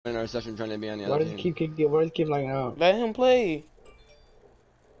in our session trying to be on the Why other does team. Why does he keep lagging out? Let him play.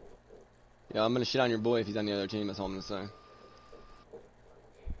 Yeah, I'm gonna shit on your boy if he's on the other team. That's all I'm gonna say.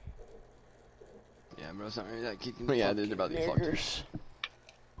 Yeah, bro. Sorry, that kid. Yeah, they're about to be fucked.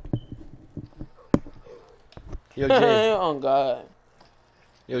 Yo, Jay. Oh God.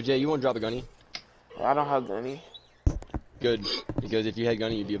 Yo, Jay, you wanna drop a gunny? I don't have gunny. Good, because if you had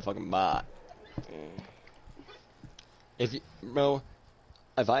gunny, you'd be a fucking bot. If you, bro,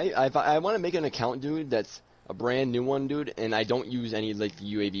 if I want to make an account, dude, that's a brand new one, dude, and I don't use any like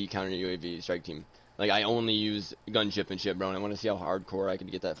UAV counter UAV strike team. Like I only use gunship and shit, bro. And I want to see how hardcore I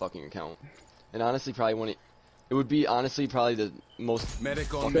could get that fucking account. And honestly, probably it would be honestly probably the most fucking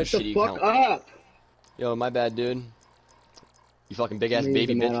shitty account. Up. Yo, my bad, dude. You fucking big ass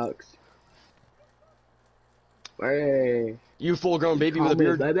baby bitch. MADDOX. Hey. You full grown baby with a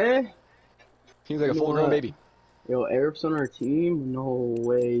beard. Baby. Seems like a full grown baby. Yo, Arabs on our team? No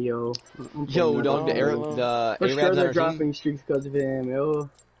way, yo. Yo, dog, the Arabs on our dropping streaks because of him, yo.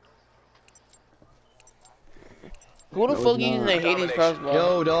 Who the fuck using the Hades crossbow?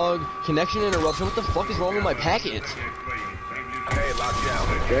 Yo, dog, connection interruption. What the fuck is wrong with my packets? Hey, lock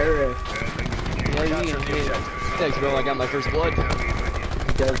down. Sheriff. Yeah, you getting hit. Thanks, bro. I got my first blood.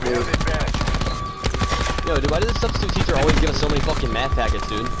 Does this. Yo, dude, why does the substitute teacher always give us so many fucking math packets,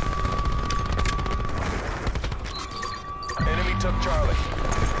 dude? Enemy took Charlie.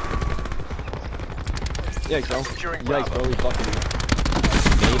 Yikes, bro. Securing Yikes, Bravo. bro. We fucking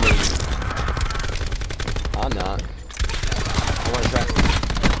maybe. I'm not. I want to try.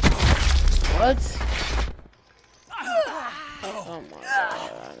 What? Oh my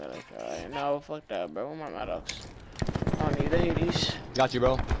God, I gotta try. No, fuck that, bro. Where my MADDOX? I don't need the Hades. Got you,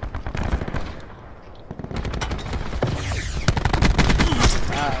 bro.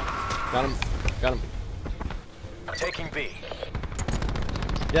 Got him. Got him. Taking B.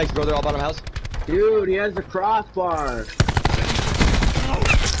 Yikes, bro. They're all bottom house. Dude, he has the crossbar.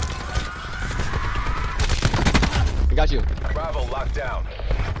 I got you. Bravo locked down.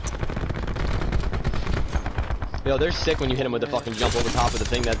 Yo, they're sick when you hit them with the fucking jump over top of the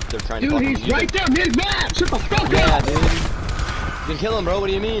thing that they're trying to Dude, fucking he's right there, mid-map! Shut the fuck up! Yeah, dude. You can kill him, bro. What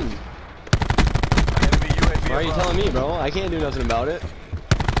do you mean? Enemy UAV Why are you telling me, bro? I can't do nothing about it.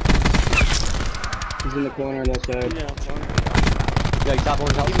 He's in the corner on that side. Yeah, he's top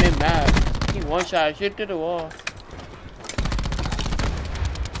orange house. He made mad. He one shot, shit to the wall.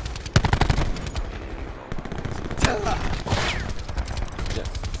 Yeah.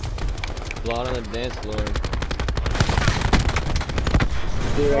 Blood on the dance floor.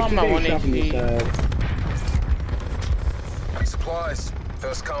 Dude, I I'm keep not getting shot from this 1HP. side. Supplies.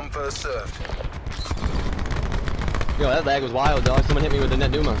 First come, first served. Yo, that lag was wild, dog. Someone hit me with a net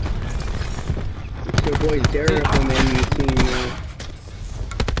Numa. Your boy's Derek on the enemy team, man.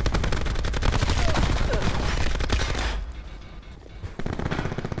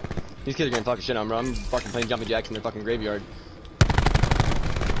 These kids are getting fucking shit on, bro. I'm fucking playing jumping jacks in their fucking graveyard.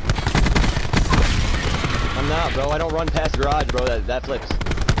 I'm not, bro. I don't run past garage, bro. That flips. In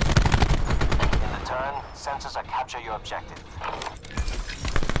return, sensors are capture your objective.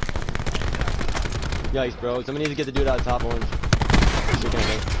 Yikes, bro. Somebody needs to get the dude out of top orange.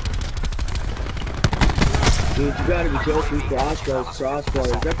 Dude, you gotta be joking.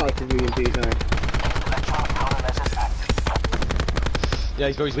 Crossbars. That costs me in time. Electronic countermeasures active.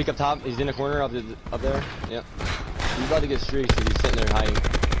 Yikes, bro. He's weak up top. He's in the corner up there. Yep. He's about to get streaks because he's sitting there hiding.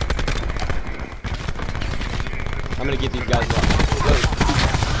 I'm gonna get these guys up.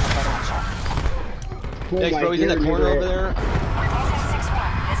 Yikes, bro. He's in that corner over there.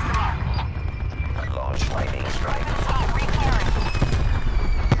 Launch lightning strike.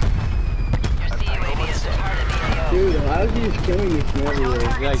 Dude, how is he just killing me from everywhere?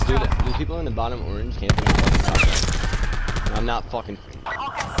 Yikes, dude. These people in the bottom orange can't think of fucking top. I'm not fucking. I'm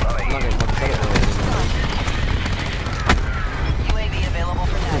not gonna fucking set it anymore. UAV available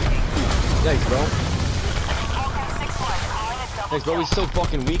for tasking. Yikes, bro. Yikes, bro. He's so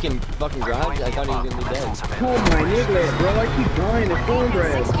fucking weak in fucking garage. I thought he was gonna be dead. Oh my nigga, bro, I keep dying to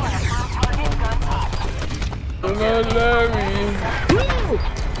cornbread. I'm not Larry.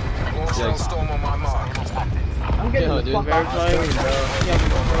 Launch storm on my mark. I'm getting Yo, the dude, fuck Very out of here, fine. bro.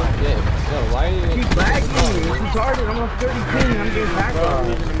 Yeah, yo, why are you? Keep lagging. It's retarded. I'm on 30 ping. I'm getting back Bro, I'm off.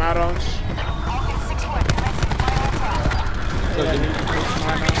 using the MADDOX.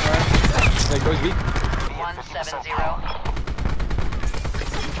 Like, bro's weak. 170.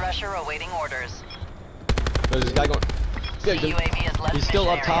 Pressure awaiting orders. There's this guy going. Yeah, dude, UAV is left he's still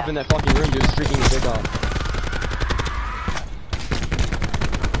mission up top area. in that fucking room, dude, streaking his dick off.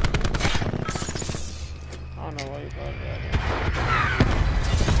 I don't know why you thought that.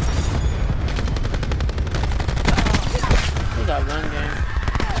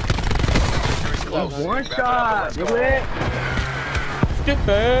 One shot. You lit?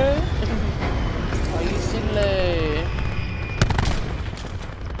 Stupid. Are you silly?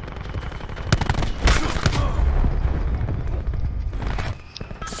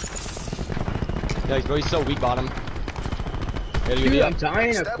 Yeah, bro, he's so weak bottom. Dude, I'm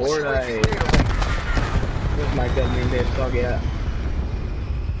dying of course. Where's my gun name, bitch? Fuck yeah.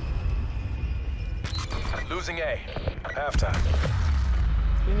 Losing A. Halftime.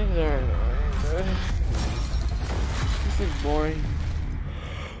 You niggas are annoying, bro. This is boring.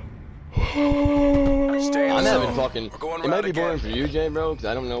 Staying I'm zone. having fucking. We're going It might round be boring again. for you, Jay, bro, because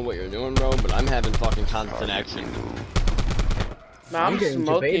I don't know what you're doing, bro, but I'm having fucking constant action. Nah, I'm getting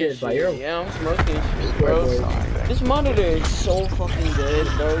smoking debated by shit. your- Yeah, I'm smoking shit, bro. This monitor is so fucking good,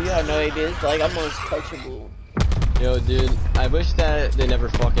 bro. You have no idea. It's like I'm untouchable. Yo, dude, I wish that they never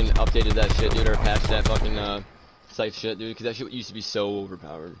fucking updated that shit, dude, or patched that fucking scythe shit, dude, because that shit used to be so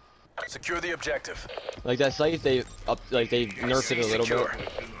overpowered. Secure the objective. Like that scythe, they nerfed it a little bit.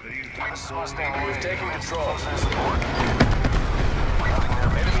 We've taken control.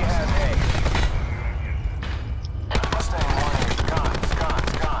 Enemy has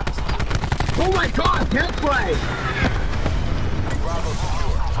Oh my god, can't play! Bravo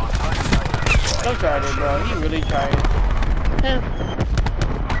secure. Don't try it, bro. He really tried it.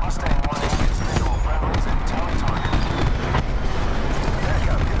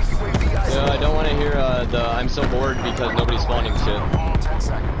 Yeah, I don't want to hear the I'm so bored because nobody's spawning shit. I 10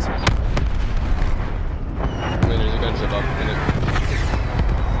 seconds. mean, there's a gunship up in it.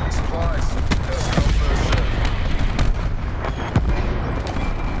 Supplies. First come, first served.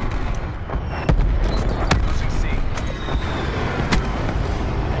 Losing C.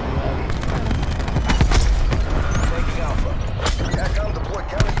 Taking Alpha. TACOM deploy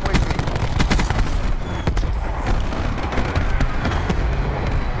counter UAV.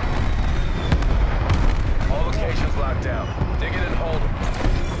 All locations locked down. Dig it and hold them.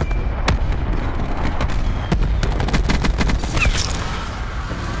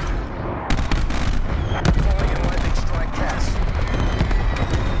 Calling in lightning strike cast.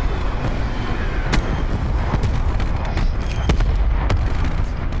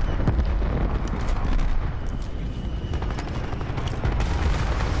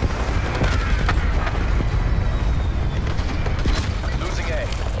 Losing A.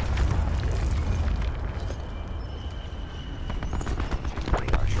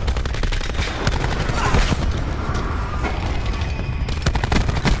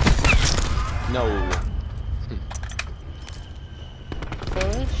 No. Bro,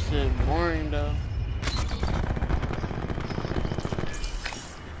 that shit boring, though.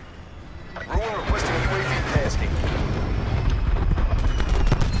 Ruin requesting UAV tasking.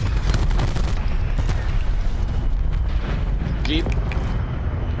 Jeep.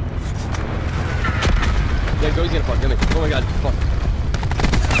 Yeah, go, he's gonna fuck, come here. Oh my god, fuck.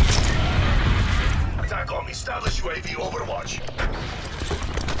 TACOM, establish UAV overwatch.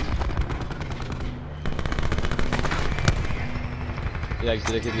 Yeah,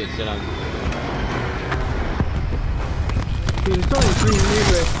 because they could get shit on. Dude, it's only 3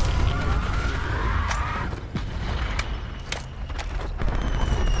 meters.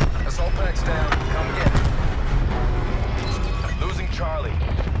 Assault packs down. Come get it. Losing Charlie.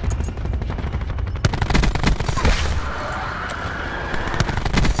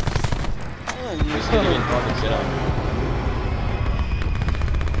 He's gonna get fucking shit on.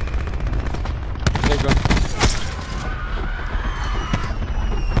 Thanks, bro.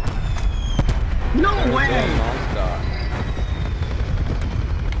 No way!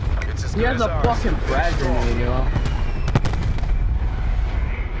 It's as He good has as a ours. fucking frag grenade, yo.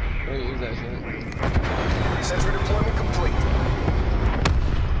 Don't use that shit. Sentry deployment complete.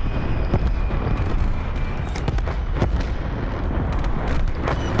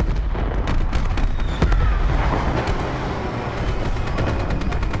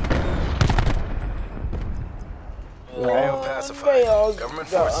 AO pacified. Government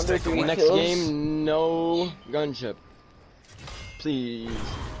forces take the win. Next game, no gunship. Please.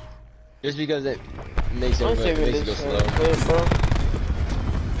 Just because it makes I'm it, saving makes it go this slow. clip,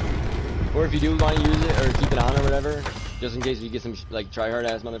 bro. Or if you do want to use it or keep it on or whatever, just in case you get some like try hard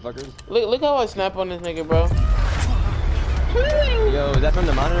ass motherfuckers. Look how I snap on this nigga, bro. Yo, is that from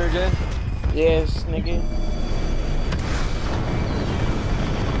the monitor, Jay? Yes, nigga.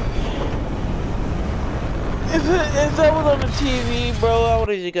 If that was on the TV, bro, I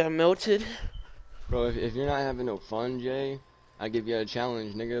would've just got melted. Bro, if you're not having no fun, Jay, I give you a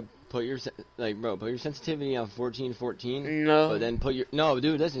challenge, nigga. Put your put your sensitivity on 1414. No. But then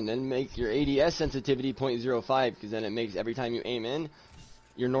dude, listen. Then make your ADS sensitivity 0.05, because then it makes every time you aim in,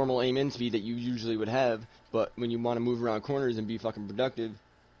 your normal aim in speed that you usually would have, but when you want to move around corners and be fucking productive,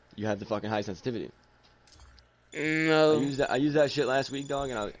 you have the fucking high sensitivity. No. I used that shit last week, dog,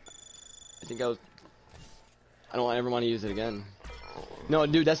 and I don't ever want to use it again. No,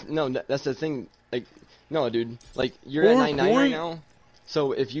 dude, that's the thing. Like, no, dude, like you're at 99 right now.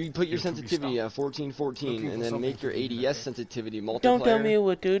 So if you put your sensitivity at 1414 and then make your ADS sensitivity multiplier Don't tell me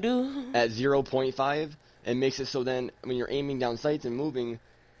what to do. at 0.5 and makes it so then when you're aiming down sights and moving,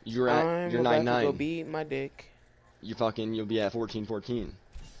 you're at your 99. Go beat my dick. You'll be at 1414.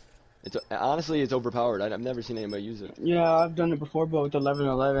 It's honestly it's overpowered. I've never seen anybody use it. Yeah, I've done it before, but with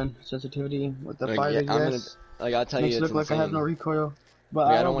 1111 sensitivity with the 5 ADS. Like I'll tell you, makes it look like I have no recoil.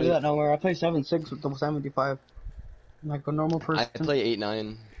 But yeah, I don't do that nowhere. I play 7.6 with the 75. Like a normal person. I play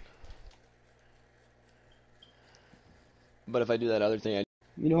 8.9. But if I do that other thing,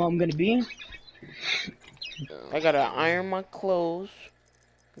 you know how I'm gonna be? I gotta iron my clothes.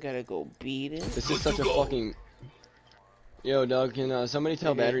 Gotta go beat it. This is such a fucking. Yo, Doug, can somebody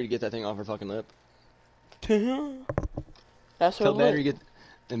tell Battery to get that thing off her fucking lip? That's her Tell lip. Battery to get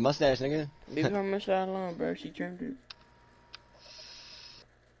the mustache, nigga. Leave her mustache alone, bro. She trimmed it.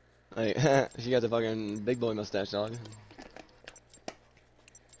 Like, she got the fucking big boy mustache, dog.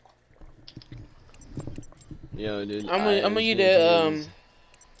 Yo, dude. I'm gonna use the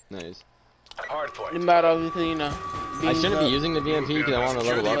Nice. Hard point. the MADDOX because you know. I shouldn't be using the VMP because I want to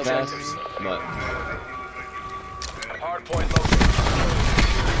level up fast, but. Hard point located.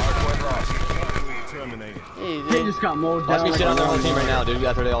 Hard point lost. Terminated. They just got mowed down. Watch me shit on their whole team right now, dude.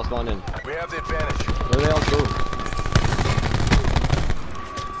 That's where they all spawned in. We have the advantage. Where do they all go?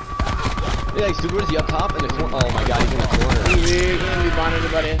 Yeah, like, stupid is he up top in the corner? Oh my god, he's in the corner. We're gonna be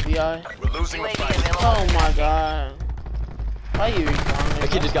bonded by the FBI. We're losing the UAV fight. available. Oh my god. Why you responding? That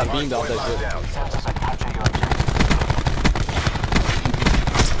kid just got beamed off that shit. Sensors are capturing your objective.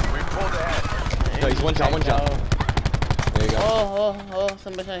 We pulled ahead. No, he's one shot. There you go. Oh,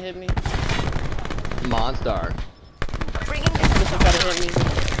 somebody trying to hit me. Monster. Somebody trying to hit me.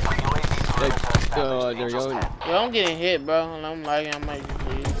 Like, there we go. Yo, I'm getting hit, bro, and I'm lagging. I might just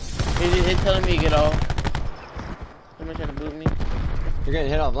leave. It's telling me to get off. Somebody trying to boot me. You're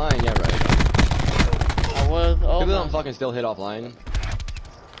getting hit offline? Yeah, right. I was. Oh, People my. don't fucking still hit offline.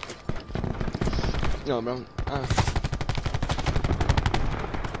 No, bro.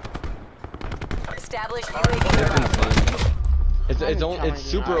 Establish It's UAV. insane. It's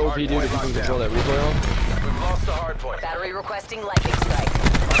super OP, dude, if you can control that recoil. We've lost the hard point. Battery requesting lightning strike.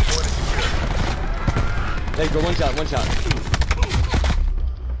 Hard point is secure. Hey, go one shot.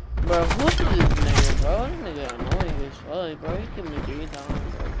 Bro, who is this nigga, bro? This nigga annoying as fuck, bro. He killed me 3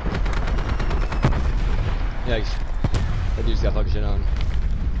 times, bro. Yikes. That dude's got fucking shit on.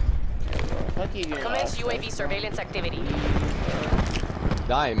 Yeah, bro. Fuck you, getting Commence off, UAV surveillance activity.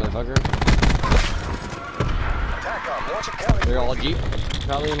 Die, motherfucker. Attack on. Launch a counter. They're all Jeep.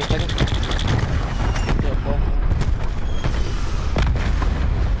 Probably in a second. Yeah, bro.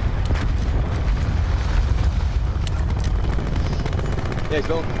 Yeah, let's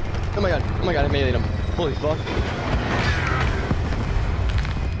go. Oh my god, I meleeed him. Holy fuck.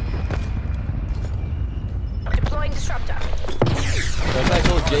 Deploying disruptor. If I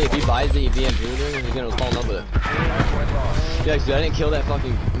told Jay if he buys the VMP, dude, he's gonna fall in love with it. Yeah, dude, I didn't kill that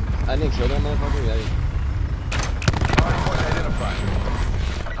motherfucker. Yeah, Hard point identified.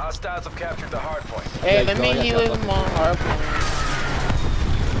 Hostiles have captured the hard point. Hey, Yeah, let go, me I got heal that with my hard point.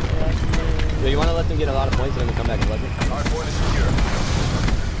 yeah, you wanna let them get a lot of points and then come back and let them? Hard point is secure.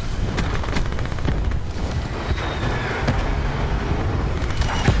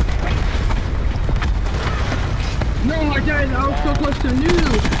 No, I died. I was so close to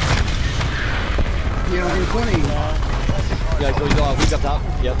nuke. Yeah, I'm funny. Yeah, so he's all weak up top.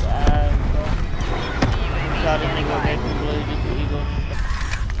 Yep. Shot a nigga with making blood just to ego.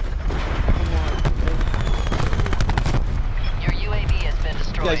 Your UAV has been Yeah,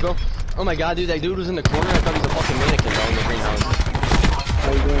 destroyed. let's go. Oh my god, dude, that dude was in the corner. I thought he was a fucking mannequin down in the greenhouse.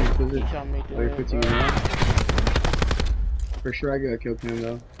 How you doing? He shot me through Wait, it, 15 bro. minutes. For sure, I got killed him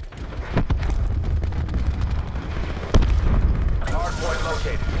though. Hard point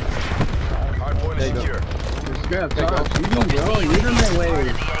located. Hard point There is you go. secure. Just grab top. You bro. Leave him that way.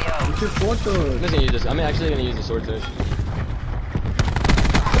 It's your photo. I'm just gonna use this. I'm actually gonna use the sword fish.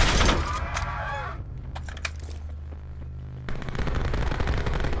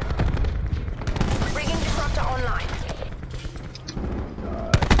 Bringing disruptor online.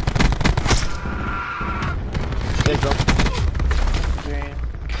 There you go. Green.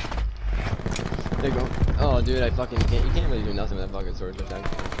 There you go. Oh, dude, I fucking can't. You can't really do nothing with that fucking sword fish. So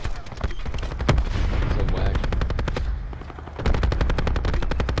whack.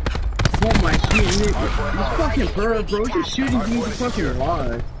 This fucking bird, bro, just shooting these fucking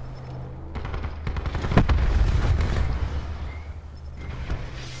live.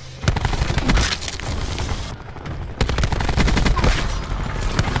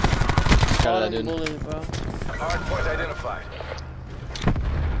 Got that, dude. Bullet, bro. Hardpoint identified.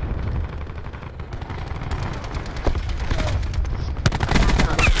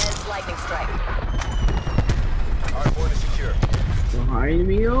 There's lightning strike. Hardpoint is secure. Behind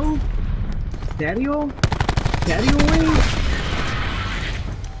me, yo. Daddy-o? Daddy-o wing?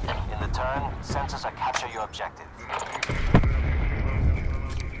 In the turn, sensors are capture your objective.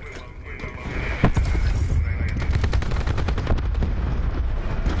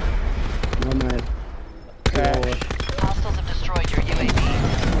 Nomad. Hostiles have destroyed your UAV.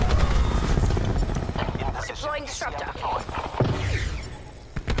 In position. Deploying disruptor.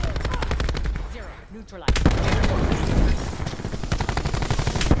 Zero. Neutralized.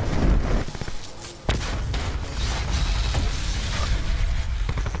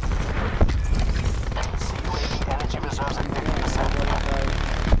 CUAV energy reserves at 50%.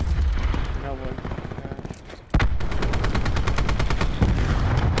 No one.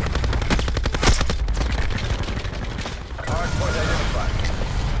 Hardpoint identified.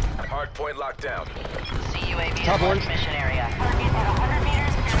 Hardpoint locked down. CUAV Top in one. launch mission area. Target at 100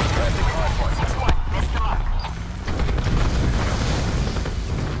 meters. Planting hardpoint. 6-1. Missed the mark.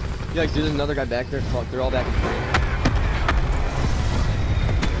 Yeah, dude, there's another guy back there. Fuck, they're all back in front.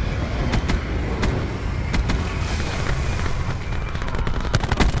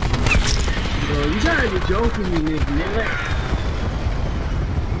 Bro, you gotta be joking me, nigga.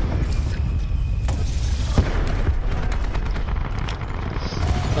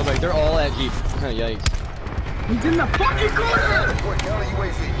 Oh, like, they're all at Jeep. Yikes. He's in the fucking corner! Hardpoint counter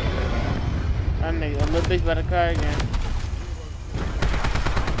UAV. That nigga, a little bitch by the car again.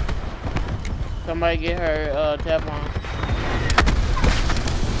 Somebody get her tap on.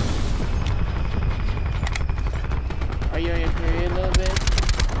 Are you on your period, little bitch?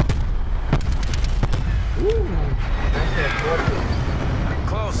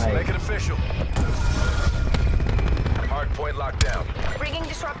 Close. Make it official. Hardpoint locked down. Bringing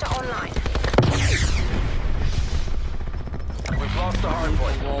disruptor online. We've lost the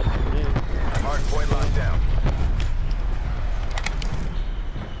hardpoint. Hardpoint locked down.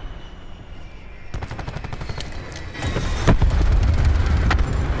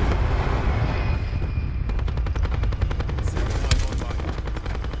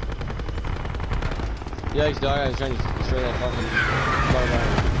 Yikes, dog. I was trying to destroy that fucking barbine.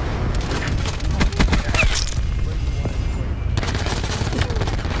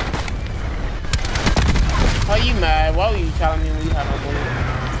 Why you mad? Why were you telling me we had a bullet?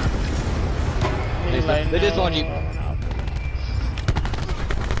 They just want you.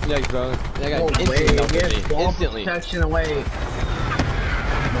 Yikes, bro. That guy instantly melted me. Instantly. Protection away.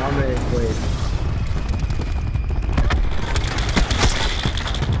 Nomad, wait.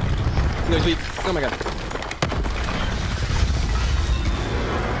 No, sweet. Oh my god.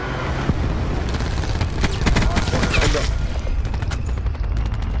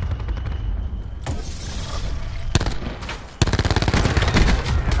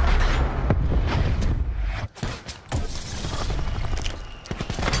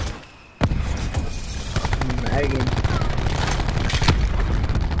 Megan.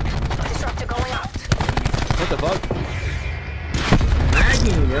 Disruptor going out. What the fuck?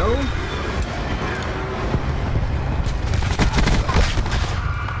 Megan, yo.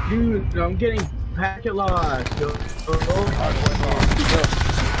 Dude, I'm getting packet lost, yo.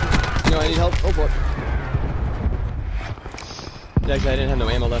 No, I need help. Oh, fuck. Yikes, I didn't have no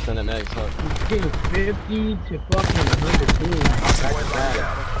ammo left on that mag, so. I'm getting 50 to fucking 100 Hardpoint locked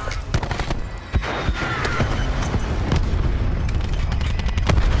down.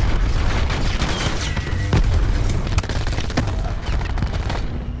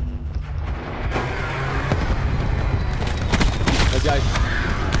 Those guys.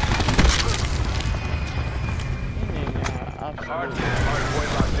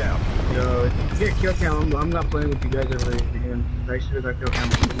 Hardpoint locked down. Yo, if you get kill cam, I'm not playing with you guys ever again. I should have got kill cam.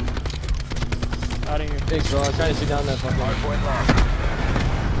 Out of here. Thanks, bro. I was trying to shoot down that fucking. Hardpoint locked.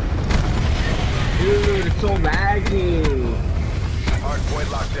 Dude, it's so laggy. Hardpoint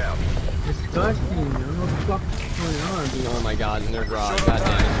locked down. Disgusting. I don't know what the fuck is going on, dude. Oh my god, and they're raw. God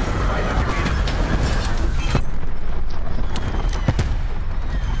damn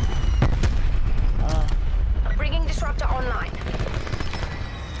it. Bringing disruptor online.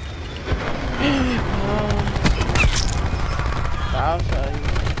 I'll show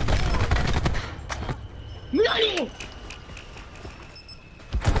you.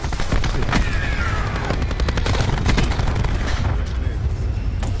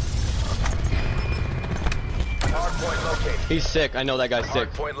 Hardpoint located. He's sick. I know that guy's sick.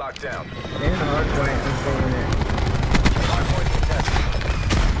 Hardpoint locked down. And hard point, I'm saying it. Hardpoint contested.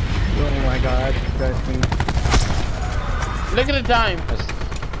 Oh my god, disgusting. Look at the time.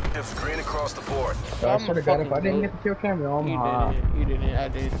 If green across the board. I swear to god, if I didn't get the kill camera, I'm hot. You didn't. I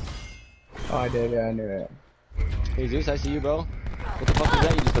did. Oh, I did, yeah, I knew that. Hey Zeus, I see you, bro. What the fuck is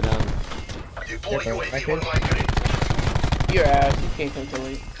that you just put down? Deploy Yeah, UAV bro. online unit. Your ass. You can't come too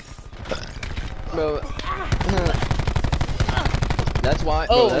late. Bro. That's why.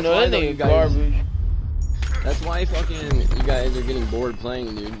 Oh bro, that's no, why, that though, nigga you guys. garbage. That's why fucking you guys are getting bored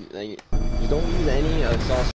playing, dude. Like, just don't use any sauce.